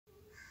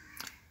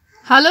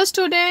Hello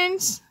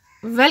students,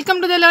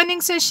 welcome to the learning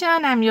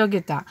session. I am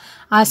Yogitha.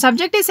 Our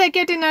subject is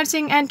Psychiatric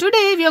Nursing and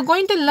today we are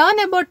going to learn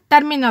about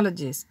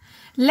terminologies.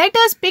 Let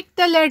us pick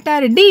the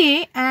letter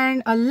D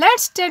and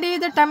let's study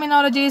the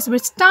terminologies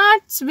which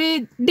starts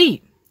with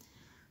D.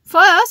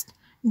 First,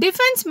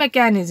 defense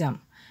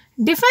mechanism.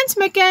 Defense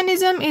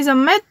mechanism is a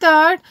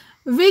method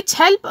which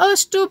help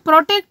us to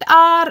protect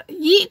our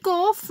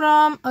ego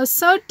from a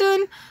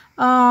certain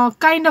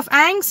kind of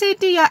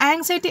anxiety or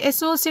anxiety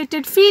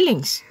associated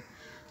feelings.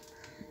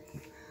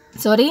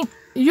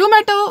 You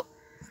might have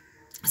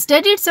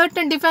studied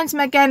certain defense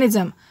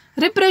mechanism: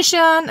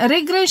 repression,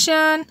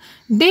 regression,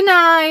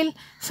 denial,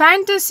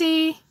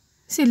 fantasy.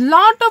 See,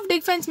 lot of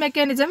defense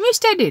mechanism we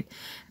studied.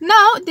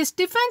 Now this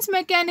defense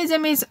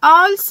mechanism is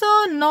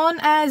also known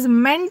as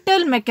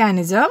mental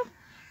mechanism,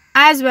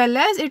 as well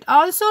as it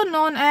also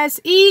known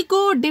as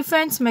ego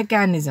defense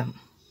mechanism.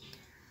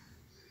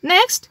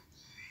 Next,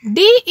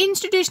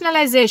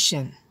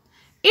 deinstitutionalization.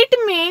 It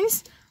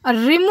means a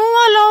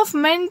removal of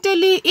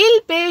mentally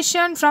ill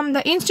patient from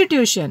the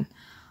institution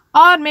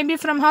or maybe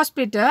from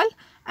hospital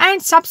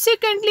and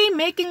subsequently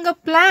making a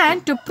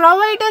plan to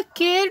provide a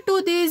care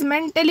to these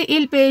mentally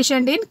ill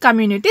patient in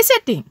community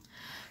setting.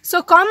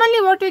 So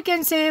commonly what we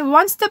can say,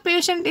 once the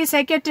patient is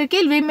psychiatric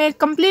ill, we may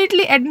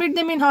completely admit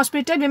them in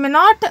hospital. We may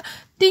not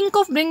think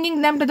of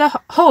bringing them to the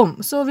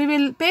home. So we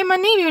will pay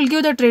money, we will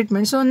give the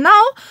treatment. So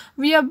now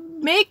we are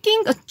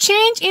making a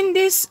change in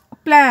this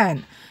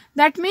plan.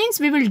 That means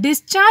we will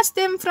discharge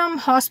them from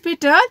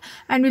hospital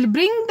and will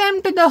bring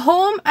them to the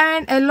home,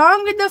 and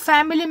along with the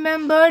family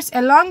members,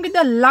 along with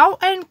the love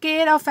and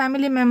care of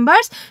family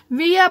members,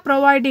 we are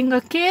providing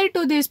a care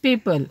to these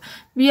people.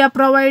 We are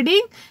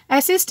providing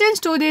assistance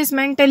to these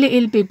mentally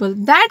ill people.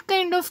 That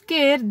kind of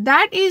care,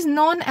 that is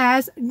known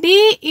as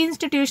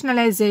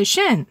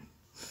deinstitutionalization.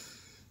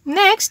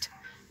 Next,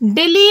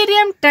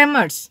 delirium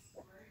tremors.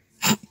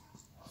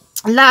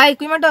 Like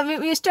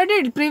we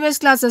studied previous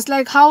classes,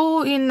 like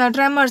how in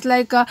tremors,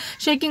 like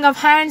shaking of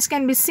hands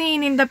can be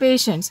seen in the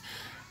patients.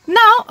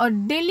 Now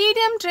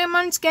delirium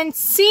tremors can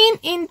seen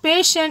in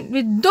patient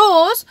with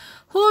those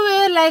who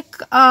were like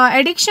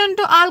addiction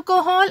to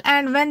alcohol,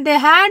 and when they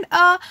had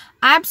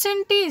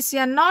absentees,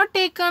 not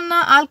taken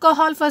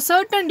alcohol for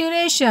certain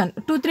duration,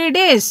 2-3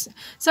 days,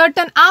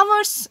 certain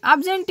hours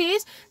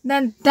absentees,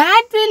 then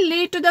that will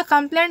lead to the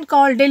complaint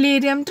called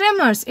delirium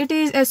tremors. It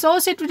is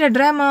associated with the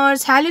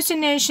tremors,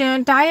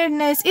 hallucination,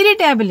 tiredness,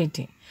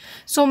 irritability.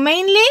 So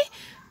mainly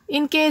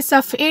in case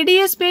of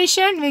ADS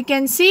patient, we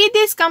can see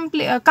this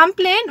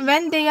complaint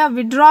when they are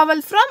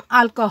withdrawal from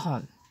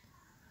alcohol.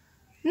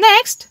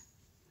 Next,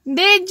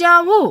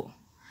 deja vu.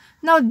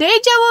 Now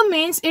deja vu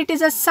means it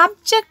is a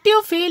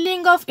subjective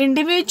feeling of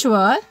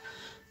individual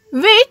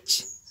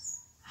which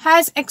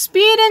has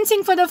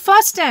experiencing for the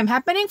first time,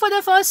 happening for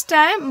the first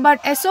time, but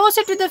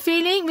associated with the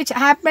feeling which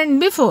happened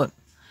before.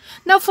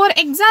 Now for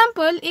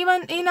example,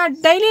 even in our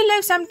daily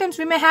life sometimes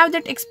we may have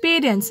that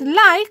experience,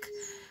 like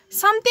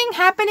something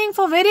happening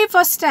for very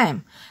first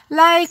time,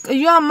 like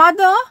your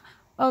mother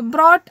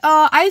brought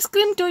ice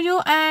cream to you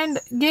and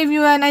gave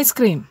you an ice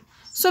cream.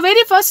 So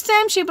very first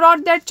time she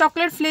brought that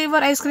chocolate flavor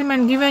ice cream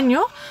and given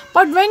you,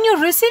 but when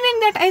you're receiving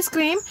that ice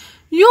cream,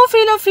 you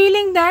feel a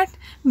feeling that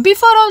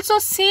before also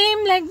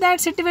same like that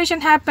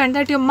situation happened,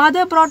 that your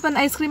mother brought one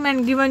ice cream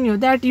and given you,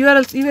 that you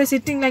were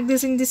sitting like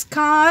this in this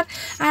car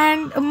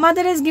and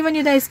mother has given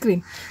you the ice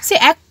cream. See,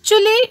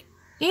 actually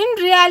in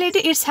reality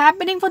it's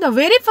happening for the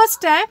very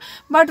first time,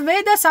 but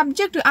where the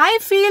subject, I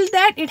feel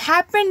that it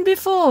happened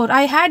before,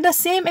 I had the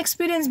same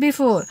experience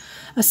before.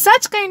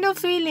 Such kind of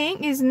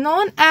feeling is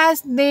known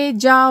as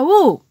deja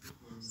vu.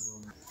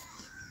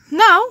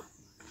 Now,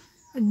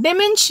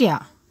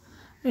 dementia.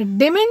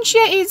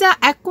 Dementia is an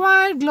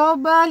acquired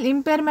global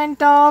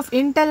impairment of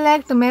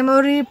intellect,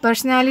 memory,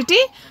 personality,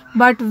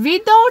 but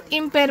without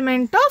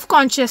impairment of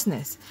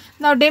consciousness.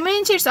 Now,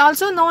 dementia is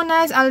also known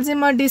as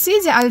Alzheimer's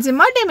disease,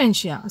 Alzheimer's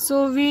dementia.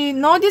 So, we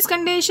know this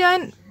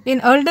condition in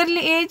elderly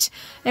age,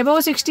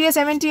 above 60 or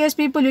 70 years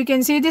people, you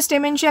can see this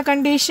dementia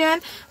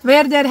condition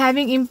where they are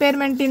having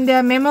impairment in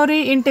their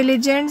memory,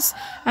 intelligence,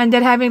 and they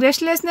are having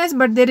restlessness,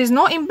 but there is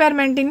no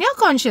impairment in your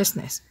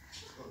consciousness.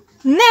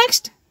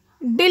 Next,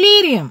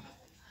 delirium.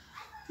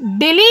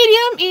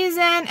 Delirium is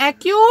an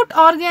acute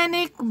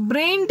organic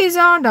brain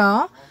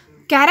disorder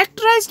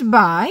characterized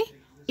by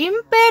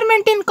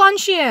impairment in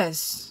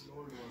conscious,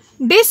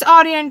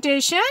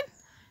 disorientation,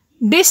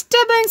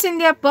 disturbance in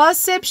their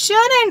perception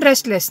and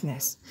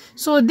restlessness.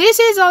 So this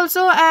is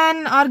also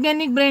an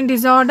organic brain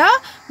disorder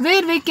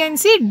where we can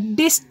see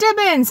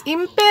disturbance,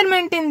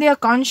 impairment in their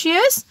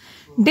conscious,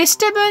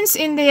 disturbance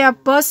in their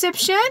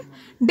perception,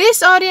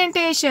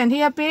 disorientation.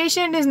 Here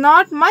patient is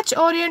not much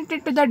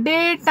oriented to the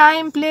day,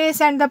 time, place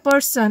and the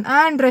person,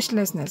 and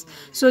restlessness.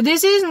 So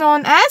this is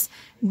known as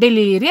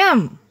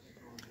delirium.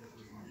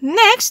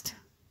 Next,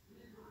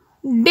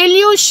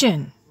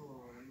 delusion.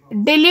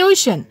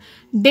 Delusion.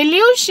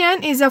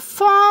 Delusion is a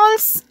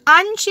false,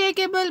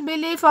 unshakable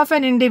belief of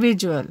an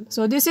individual.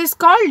 So this is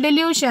called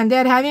delusion. They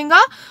are having a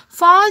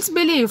false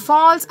belief,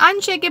 false,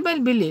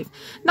 unshakable belief.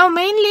 Now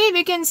mainly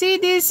we can see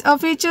these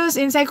features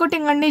in psychotic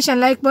condition,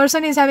 like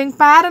person is having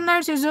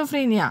paranoid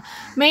schizophrenia.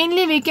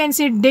 Mainly we can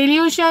see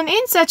delusion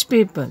in such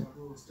people.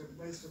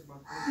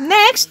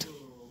 Next,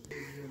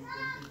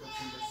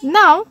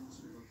 now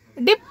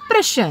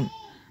depression.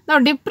 Now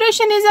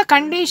depression is a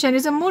condition,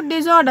 is a mood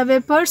disorder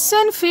where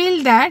person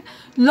feel that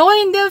low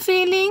in their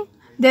feeling,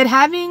 they're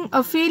having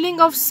a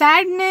feeling of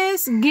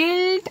sadness,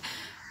 guilt,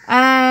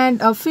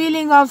 and a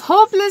feeling of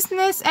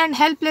hopelessness and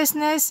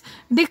helplessness,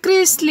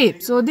 decreased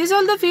sleep. So these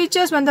are the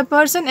features when the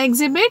person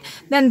exhibit,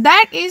 then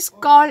that is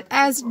called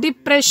as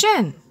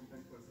depression.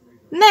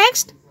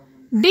 Next,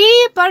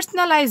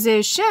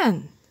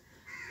 depersonalization.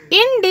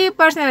 In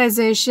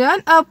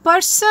depersonalization, a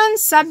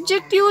person's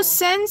subjective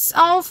sense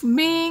of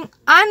being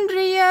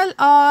unreal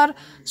or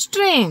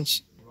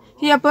strange.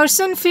 Here, a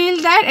person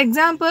feel that,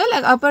 example,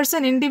 a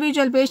person,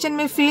 individual patient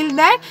may feel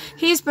that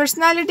his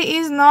personality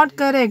is not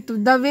correct.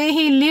 The way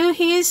he live,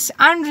 he is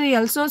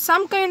unreal. So,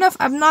 some kind of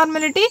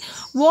abnormality,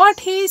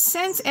 what he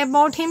sense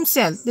about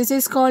himself. This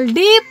is called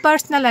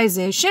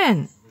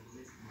depersonalization.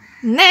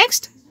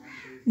 Next,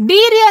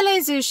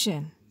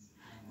 derealization.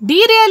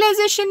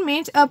 Derealization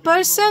means a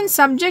person's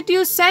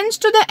subjective sense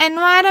to the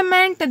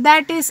environment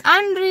that is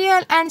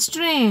unreal and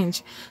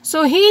strange.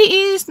 So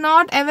he is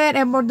not aware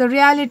about the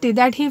reality,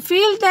 that he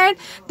feels that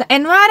the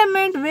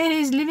environment where he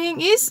is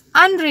living is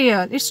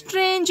unreal, it's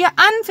strange,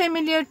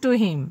 unfamiliar to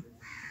him.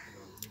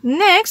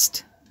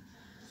 Next,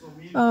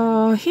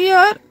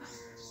 here,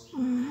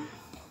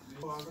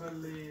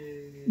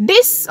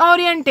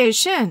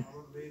 disorientation.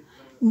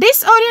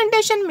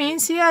 Disorientation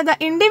means here the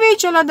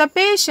individual or the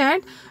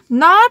patient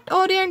not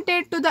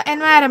oriented to the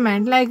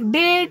environment, like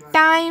date,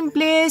 time,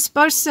 place,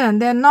 person.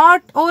 They are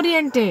not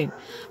oriented.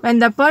 When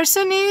the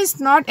person is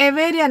not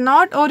aware or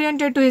not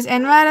oriented to his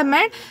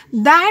environment,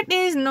 that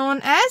is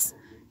known as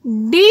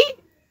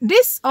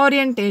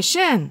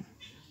disorientation.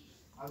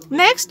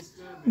 Next,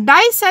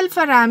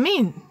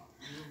 disulfiramine.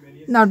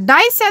 Now,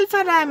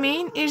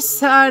 disulfiramine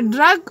is a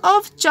drug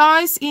of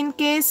choice in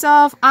case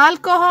of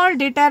alcohol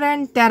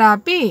deterrent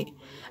therapy.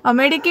 A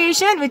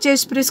medication which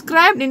is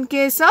prescribed in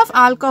case of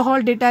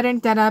alcohol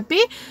deterrent therapy,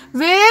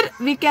 where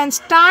we can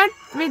start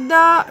with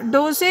the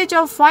dosage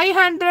of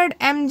 500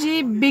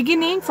 mg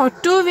beginning for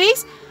 2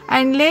 weeks,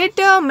 and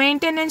later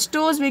maintenance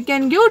dose we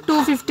can give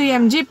 250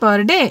 mg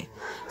per day.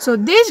 So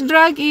this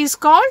drug is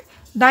called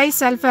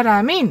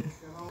disulfiramine.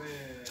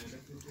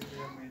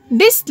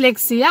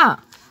 Dyslexia.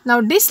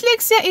 Now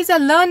dyslexia is a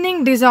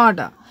learning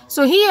disorder.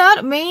 So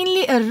here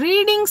mainly a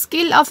reading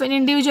skill of an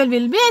individual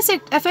will be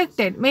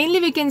affected. Mainly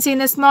we can see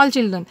in a small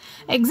children.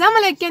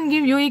 Example I can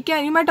give you,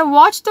 you might have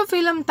watched the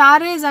film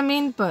Tare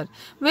Zameen Par,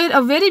 where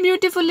very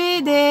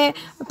beautifully they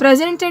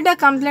presented a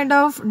complaint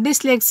of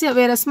dyslexia,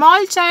 where a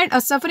small child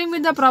is suffering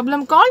with a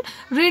problem called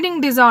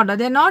reading disorder.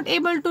 They are not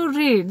able to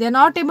read, they are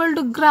not able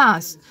to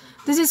grasp.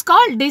 This is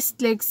called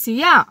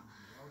dyslexia.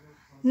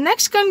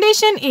 Next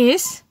condition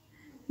is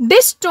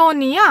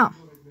dystonia.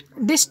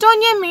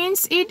 Dystonia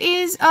means it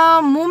is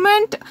a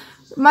movement,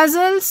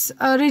 muscles,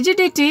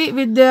 rigidity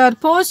with their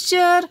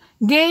posture,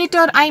 gait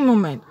or eye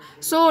movement.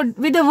 So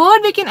with the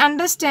word we can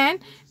understand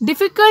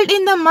difficult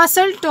in the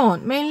muscle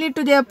tone, mainly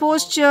to their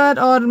posture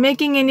or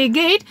making any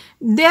gait,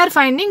 they are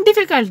finding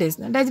difficulties.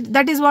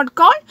 That is what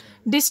called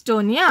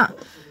dystonia.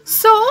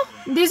 So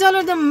these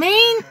are the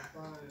main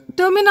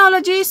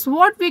terminologies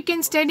what we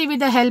can study with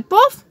the help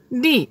of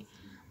D.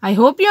 I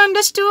hope you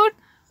understood.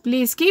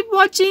 Please keep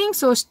watching.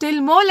 So still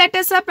more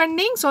letters are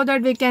pending so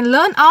that we can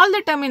learn all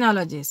the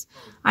terminologies.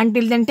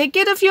 Until then, take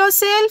care of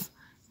yourself.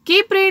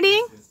 Keep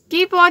reading.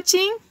 Keep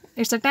watching.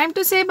 It's the time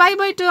to say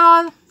bye-bye to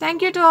all.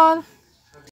 Thank you to all.